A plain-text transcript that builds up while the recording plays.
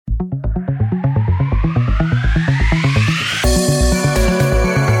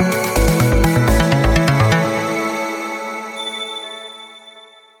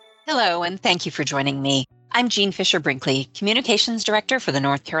and thank you for joining me. I'm Jean Fisher-Brinkley, Communications Director for the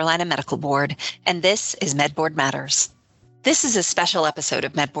North Carolina Medical Board, and this is MedBoard Matters. This is a special episode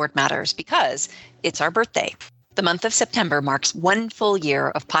of MedBoard Matters because it's our birthday. The month of September marks 1 full year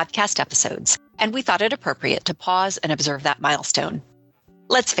of podcast episodes, and we thought it appropriate to pause and observe that milestone.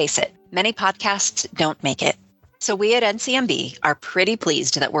 Let's face it, many podcasts don't make it. So we at NCMB are pretty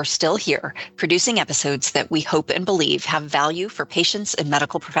pleased that we're still here, producing episodes that we hope and believe have value for patients and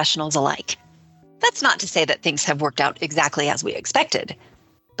medical professionals alike. That's not to say that things have worked out exactly as we expected.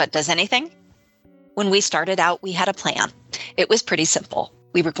 But does anything? When we started out, we had a plan. It was pretty simple.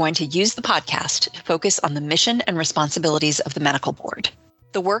 We were going to use the podcast to focus on the mission and responsibilities of the medical board.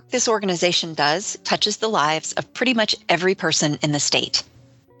 The work this organization does touches the lives of pretty much every person in the state.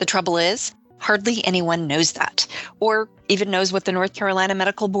 The trouble is, hardly anyone knows that, or even knows what the North Carolina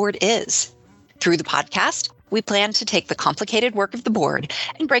Medical Board is. Through the podcast, we plan to take the complicated work of the board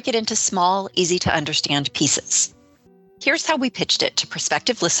and break it into small, easy-to-understand pieces. Here's how we pitched it to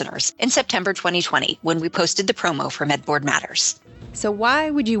prospective listeners in September 2020 when we posted the promo for MedBoard Matters. So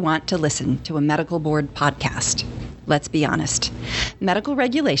why would you want to listen to a medical board podcast? Let's be honest. Medical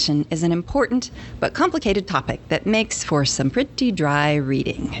regulation is an important but complicated topic that makes for some pretty dry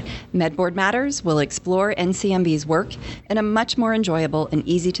reading. MedBoard Matters will explore NCMB's work in a much more enjoyable and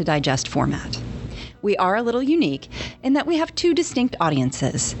easy-to-digest format. We are a little unique in that we have 2 distinct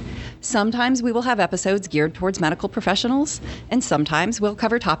audiences. Sometimes we will have episodes geared towards medical professionals, and sometimes we'll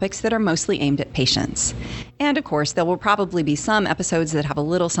cover topics that are mostly aimed at patients. And of course, there will probably be some episodes that have a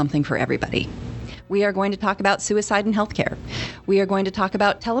little something for everybody. We are going to talk about suicide in healthcare. We are going to talk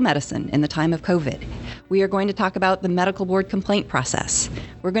about telemedicine in the time of COVID. We are going to talk about the medical board complaint process.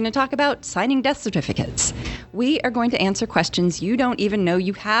 We're going to talk about signing death certificates. We are going to answer questions you don't even know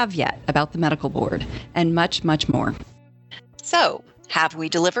you have yet about the medical board, and much, much more. So, have we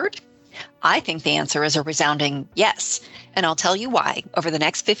delivered? I think the answer is a resounding yes, and I'll tell you why over the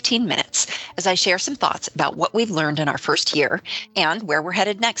next 15 minutes as I share some thoughts about what we've learned in our first year and where we're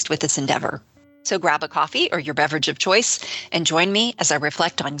headed next with this endeavor. So grab a coffee or your beverage of choice and join me as I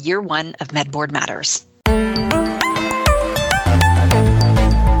reflect on year 1 of MedBoard Matters.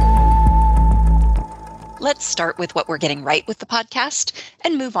 Let's start with what we're getting right with the podcast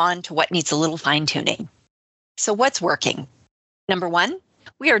and move on to what needs a little fine-tuning. So what's working? Number 1,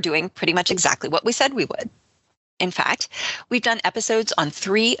 we are doing pretty much exactly what we said we would. In fact, we've done episodes on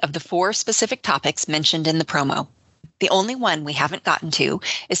 3 of the 4 specific topics mentioned in the promo. The only one we haven't gotten to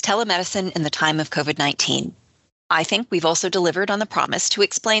is telemedicine in the time of COVID-19. I think we've also delivered on the promise to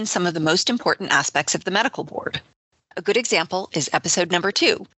explain some of the most important aspects of the medical board. A good example is episode number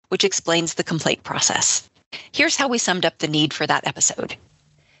 2, which explains the complaint process. Here's how we summed up the need for that episode.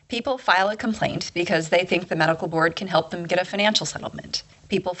 People file a complaint because they think the medical board can help them get a financial settlement.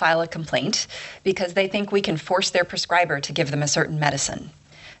 People file a complaint because they think we can force their prescriber to give them a certain medicine.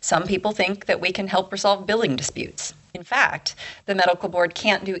 Some people think that we can help resolve billing disputes. In fact, the medical board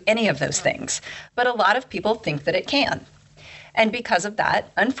can't do any of those things, but a lot of people think that it can. And because of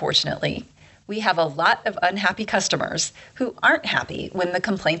that, unfortunately, we have a lot of unhappy customers who aren't happy when the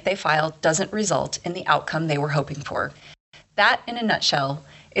complaint they filed doesn't result in the outcome they were hoping for. That, in a nutshell,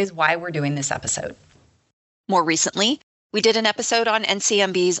 is why we're doing this episode. More recently, we did an episode on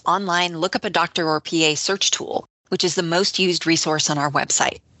NCMB's online Look Up a Doctor or PA search tool, which is the most used resource on our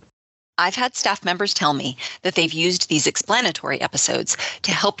website. I've had staff members tell me that they've used these explanatory episodes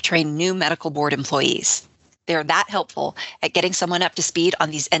to help train new medical board employees. They're that helpful at getting someone up to speed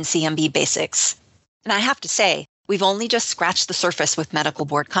on these NCMB basics. And I have to say, we've only just scratched the surface with medical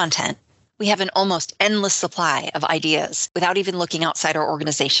board content. We have an almost endless supply of ideas without even looking outside our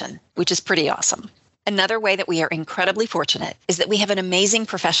organization, which is pretty awesome. Another way that we are incredibly fortunate is that we have an amazing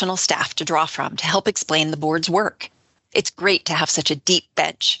professional staff to draw from to help explain the board's work. It's great to have such a deep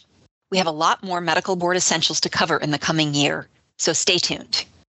bench. We have a lot more medical board essentials to cover in the coming year, so stay tuned.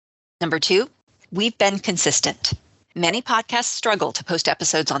 Number 2, we've been consistent. Many podcasts struggle to post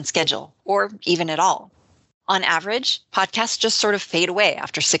episodes on schedule, or even at all. On average, podcasts just sort of fade away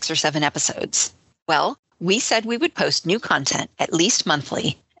after 6 or 7 episodes. Well, we said we would post new content at least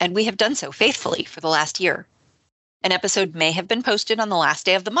monthly, and we have done so faithfully for the last year. An episode may have been posted on the last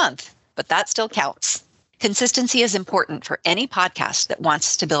day of the month, but that still counts. Consistency is important for any podcast that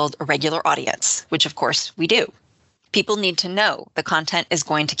wants to build a regular audience, which of course we do. People need to know the content is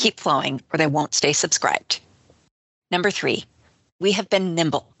going to keep flowing or they won't stay subscribed. Number 3, we have been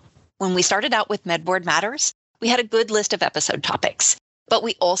nimble. When we started out with MedBoard Matters, we had a good list of episode topics, but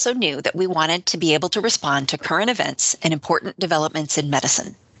we also knew that we wanted to be able to respond to current events and important developments in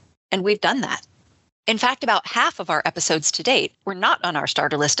medicine. And we've done that. In fact, about half of our episodes to date were not on our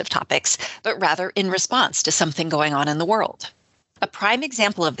starter list of topics, but rather in response to something going on in the world. A prime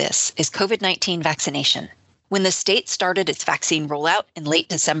example of this is COVID-19 vaccination. When the state started its vaccine rollout in late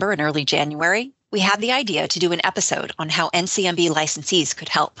December and early January, we had the idea to do an episode on how NCMB licensees could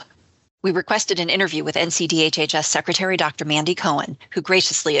help. We requested an interview with NCDHHS Secretary Dr. Mandy Cohen, who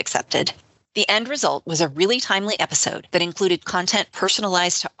graciously accepted. The end result was a really timely episode that included content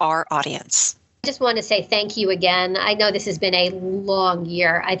personalized to our audience. I just want to say thank you again. I know this has been a long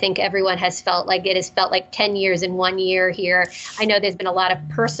year. I think everyone has felt like it has felt like 10 years in 1 year here. I know there's been a lot of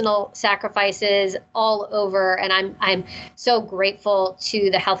personal sacrifices all over, and I'm so grateful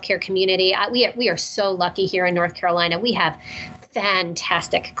to the healthcare community. We are so lucky here in North Carolina. We have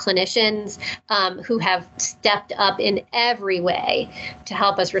fantastic clinicians who have stepped up in every way to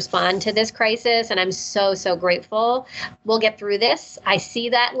help us respond to this crisis. And I'm so, so grateful. We'll get through this. I see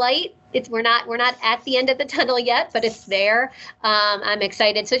that light. We're not at the end of the tunnel yet, but it's there. I'm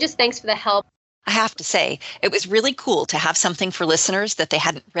excited. So just thanks for the help. I have to say, it was really cool to have something for listeners that they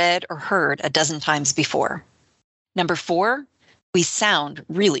hadn't read or heard a dozen times before. Number 4, we sound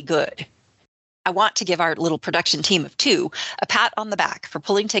really good. I want to give our little production team of 2 a pat on the back for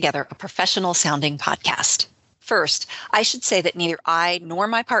pulling together a professional sounding podcast. First, I should say that neither I nor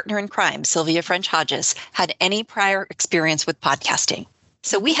my partner in crime, Sylvia French Hodges, had any prior experience with podcasting.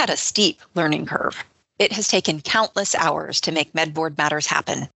 So we had a steep learning curve. It has taken countless hours to make MedBoard Matters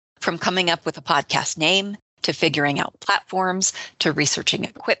happen, from coming up with a podcast name, to figuring out platforms, to researching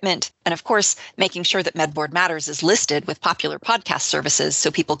equipment, and of course, making sure that MedBoard Matters is listed with popular podcast services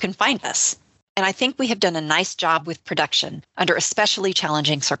so people can find us. And I think we have done a nice job with production under especially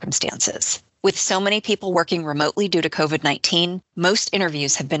challenging circumstances. With so many people working remotely due to COVID-19, most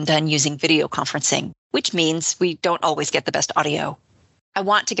interviews have been done using video conferencing, which means we don't always get the best audio. I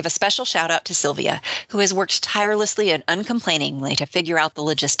want to give a special shout out to Sylvia, who has worked tirelessly and uncomplainingly to figure out the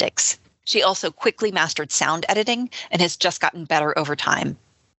logistics. She also quickly mastered sound editing and has just gotten better over time.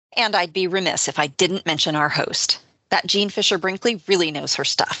 And I'd be remiss if I didn't mention our host. That Jean Fisher Brinkley really knows her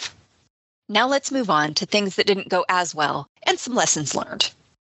stuff. Now let's move on to things that didn't go as well and some lessons learned.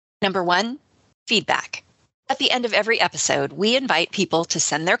 Number 1, feedback. At the end of every episode, we invite people to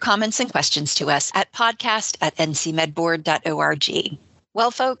send their comments and questions to us at podcast@ncmedboard.org.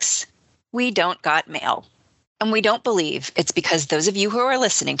 Well, folks, we don't got mail. And we don't believe it's because those of you who are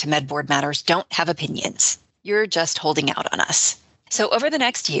listening to MedBoard Matters don't have opinions. You're just holding out on us. So over the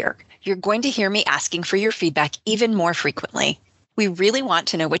next year, you're going to hear me asking for your feedback even more frequently. We really want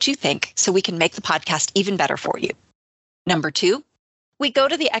to know what you think so we can make the podcast even better for you. Number 2, we go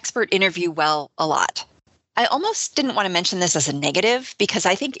to the expert interview well a lot. I almost didn't want to mention this as a negative because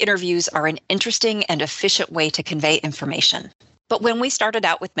I think interviews are an interesting and efficient way to convey information. But when we started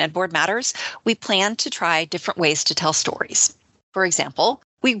out with MedBoard Matters, we planned to try different ways to tell stories. For example,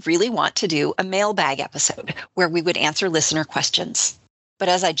 we really want to do a mailbag episode where we would answer listener questions. But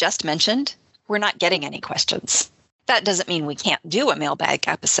as I just mentioned, we're not getting any questions. That doesn't mean we can't do a mailbag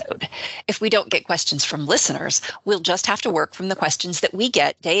episode. If we don't get questions from listeners, we'll just have to work from the questions that we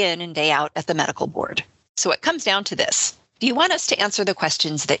get day in and day out at the medical board. So it comes down to this. Do you want us to answer the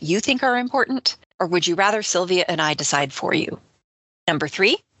questions that you think are important, or would you rather Sylvia and I decide for you? Number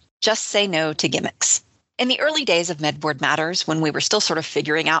 3, just say no to gimmicks. In the early days of MedBoard Matters, when we were still sort of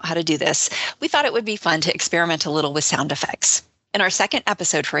figuring out how to do this, we thought it would be fun to experiment a little with sound effects. In our second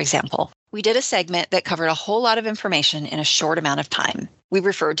episode, for example, we did a segment that covered a whole lot of information in a short amount of time. We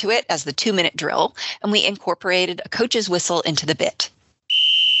referred to it as the 2-minute drill, and we incorporated a coach's whistle into the bit.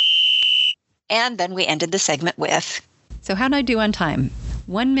 And then we ended the segment with, So how'd I do on time?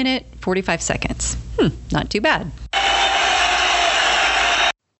 1 minute, 45 seconds. Not too bad.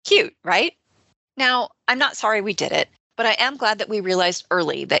 Cute, right? Now, I'm not sorry we did it, but I am glad that we realized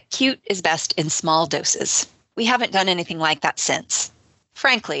early that cute is best in small doses. We haven't done anything like that since.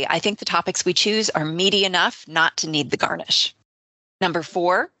 Frankly, I think the topics we choose are meaty enough not to need the garnish. Number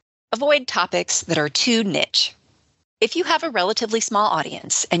 4, avoid topics that are too niche. If you have a relatively small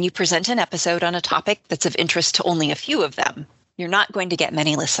audience and you present an episode on a topic that's of interest to only a few of them, you're not going to get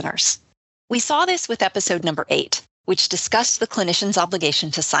many listeners. We saw this with episode number 8, which discussed the clinician's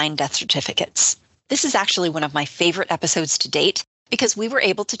obligation to sign death certificates. This is actually one of my favorite episodes to date because we were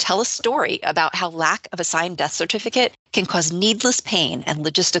able to tell a story about how lack of a signed death certificate can cause needless pain and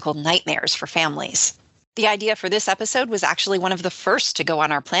logistical nightmares for families. The idea for this episode was actually one of the first to go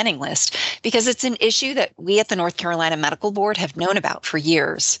on our planning list because it's an issue that we at the North Carolina Medical Board have known about for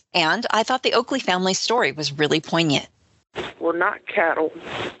years. And I thought the Oakley family's story was really poignant. We're not cattle.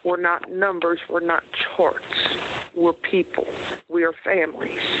 We're not numbers. We're not hearts. We're people. We are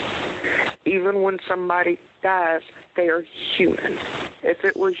families. Even when somebody dies, they are human. If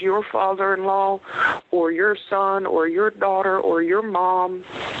it was your father-in-law or your son or your daughter or your mom,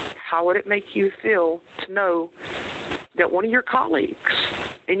 how would it make you feel to know that one of your colleagues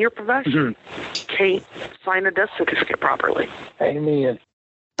in your profession can't sign a death certificate properly? Amen.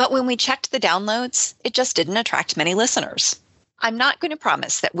 But when we checked the downloads, it just didn't attract many listeners. I'm not going to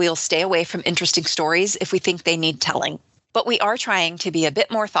promise that we'll stay away from interesting stories if we think they need telling, but we are trying to be a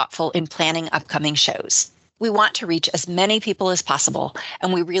bit more thoughtful in planning upcoming shows. We want to reach as many people as possible,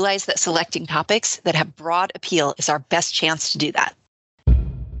 and we realize that selecting topics that have broad appeal is our best chance to do that.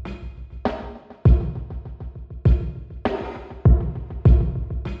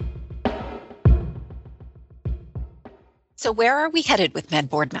 So where are we headed with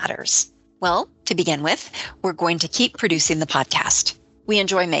MedBoard Matters? Well, to begin with, we're going to keep producing the podcast. We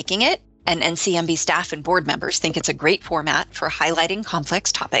enjoy making it, and NCMB staff and board members think it's a great format for highlighting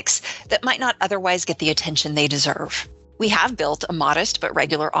complex topics that might not otherwise get the attention they deserve. We have built a modest but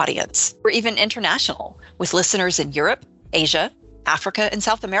regular audience. We're even international, with listeners in Europe, Asia, Africa, and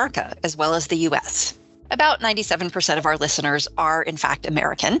South America, as well as the US. About 97% of our listeners are, in fact,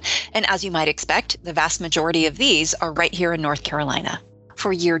 American, and as you might expect, the vast majority of these are right here in North Carolina.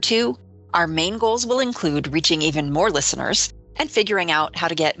 For year 2, our main goals will include reaching even more listeners and figuring out how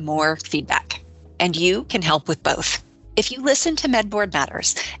to get more feedback. And you can help with both. If you listen to MedBoard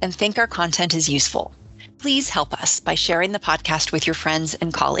Matters and think our content is useful, please help us by sharing the podcast with your friends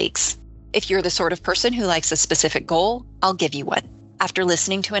and colleagues. If you're the sort of person who likes a specific goal, I'll give you one. After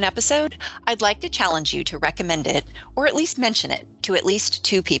listening to an episode, I'd like to challenge you to recommend it or at least mention it to at least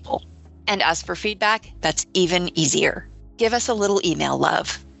 2 people. And as for feedback, that's even easier. Give us a little email,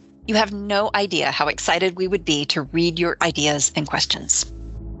 love. You have no idea how excited we would be to read your ideas and questions.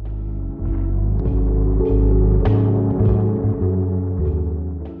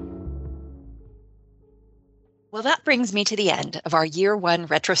 Well, that brings me to the end of our Year 1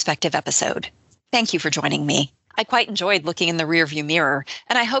 retrospective episode. Thank you for joining me. I quite enjoyed looking in the rearview mirror,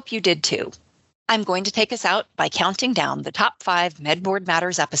 and I hope you did too. I'm going to take us out by counting down the top 5 MedBoard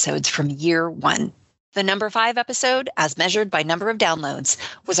Matters episodes from Year 1. The number 5 episode, as measured by number of downloads,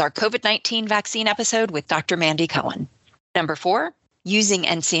 was our COVID-19 vaccine episode with Dr. Mandy Cohen. Number 4, using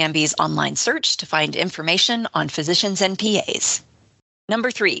NCMB's online search to find information on physicians and PAs.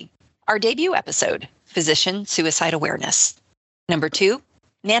 Number 3, our debut episode, Physician Suicide Awareness. Number 2,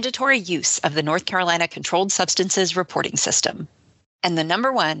 mandatory use of the North Carolina Controlled Substances Reporting System. And the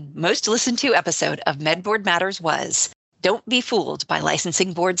number 1 most listened to episode of MedBoard Matters was Don't Be Fooled by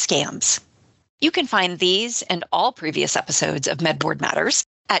Licensing Board Scams. You can find these and all previous episodes of MedBoard Matters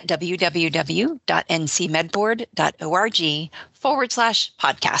at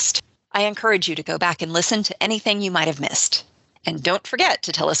www.ncmedboard.org/podcast. I encourage you to go back and listen to anything you might have missed. And don't forget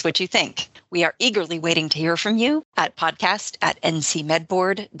to tell us what you think. We are eagerly waiting to hear from you at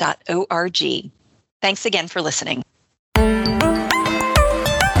podcast@ncmedboard.org. Thanks again for listening.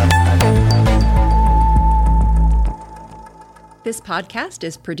 This podcast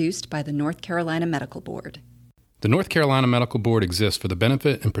is produced by the North Carolina Medical Board. The North Carolina Medical Board exists for the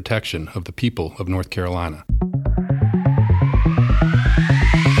benefit and protection of the people of North Carolina.